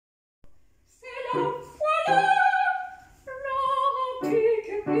Souffrira,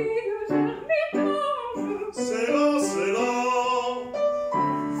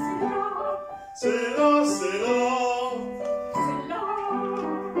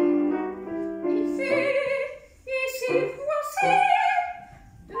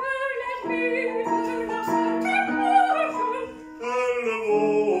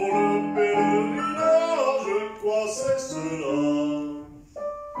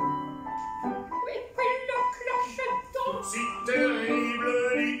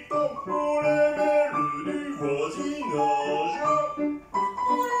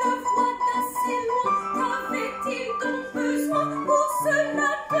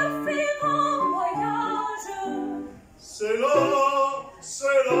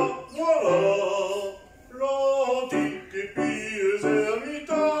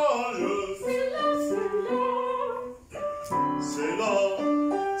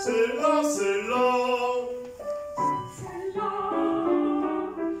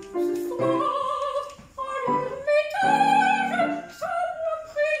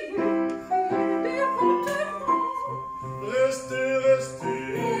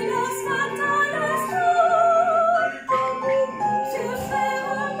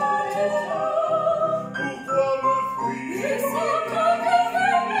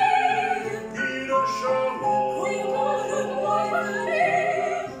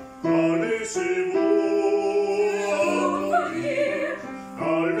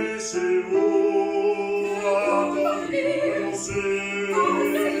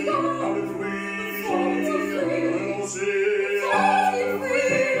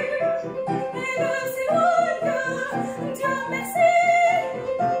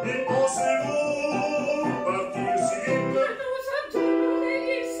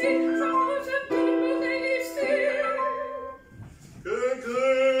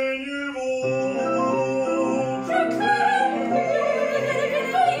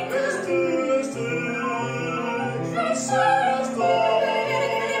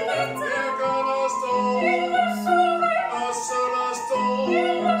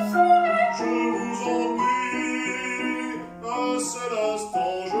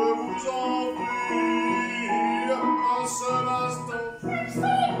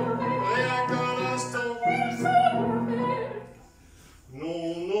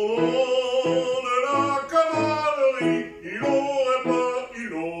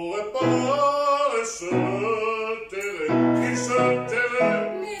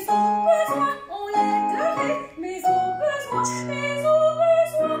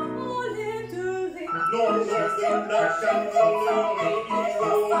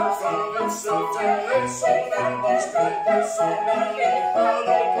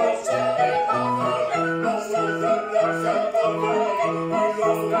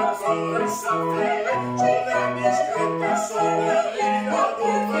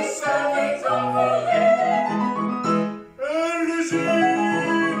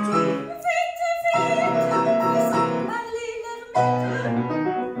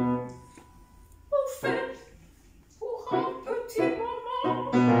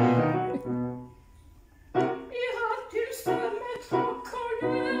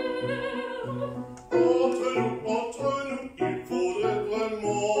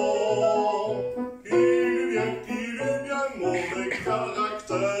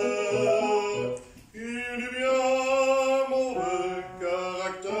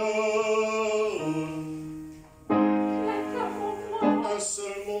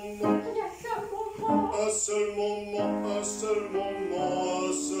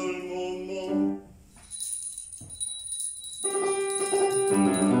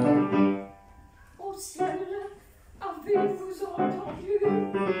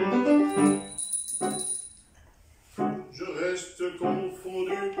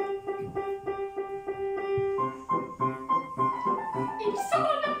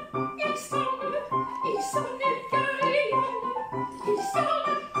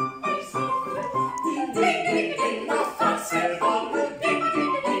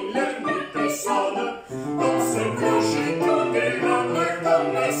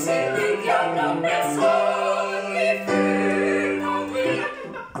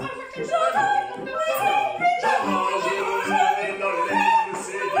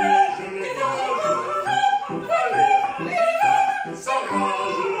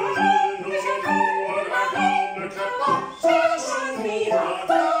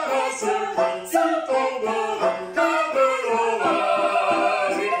 se tombe, comme l'eau.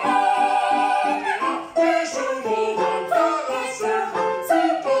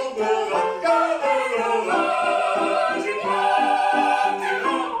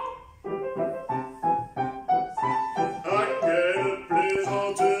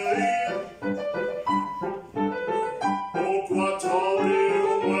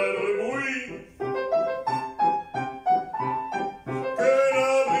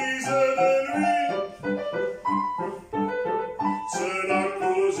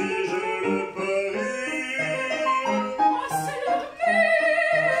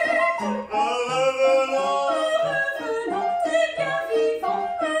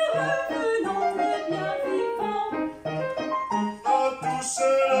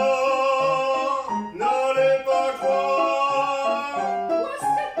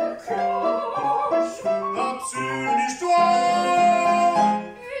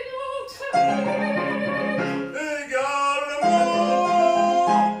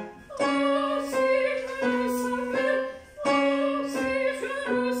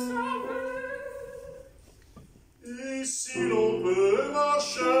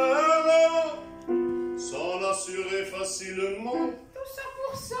 facilement. Tout ça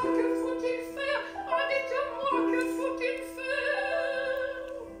pour ça, que faut-il faire? Ah, dites-moi, que faut-il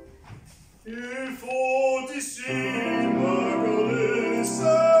faire? Il faut ici m'accorder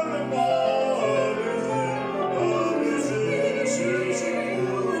seulement un baiser sur ce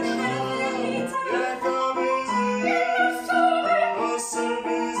bouche-là, rien qu'un baiser, un seul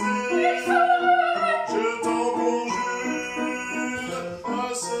baiser, je t'en conjure, un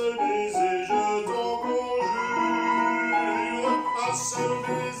seul baiser, je t'en conjure, un seul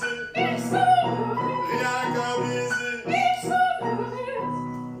baiser, rien qu'un baiser.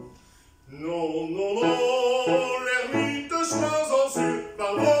 Non, non, non, l'ermite, sois-en sûr,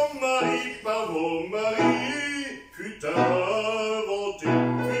 par vos maris, fut inventé,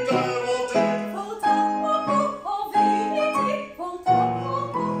 fut inventé. En vérité, en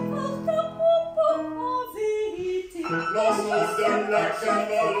vérité. L'enfant de la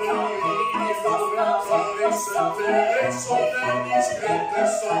cavalerie, l'orateur et sa terre, son indiscrète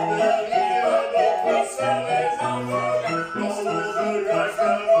sonnerie, à d'autres se réserverait. L'enfant de la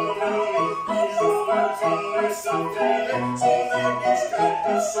cavalerie, l'orateur et sa terre, son indiscrète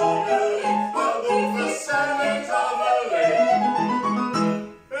sonnerie, à d'autres se réserverait.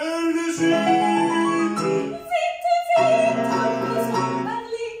 Elle hésite. Vite, heureusement par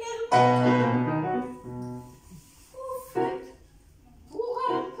l'énergie. Au fait, pour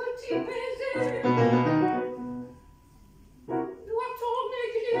un petit baiser, doit-on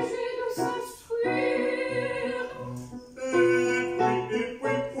négliger de s'instruire? Et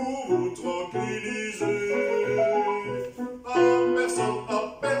puis pour vous tranquilliser, à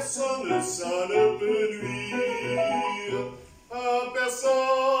personne ça ne peut nuire, à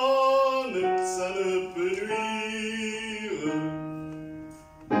personne ça ne peut nuire.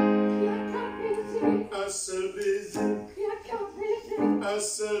 Rien qu'un baiser, Un seul baiser, rien qu'un baiser. un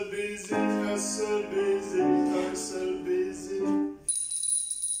seul baiser, un seul baiser, un seul baiser.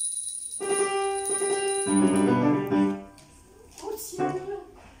 Au ciel,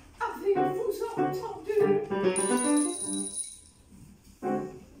 avez-vous entendu?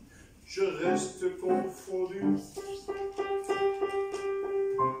 Je reste confondu.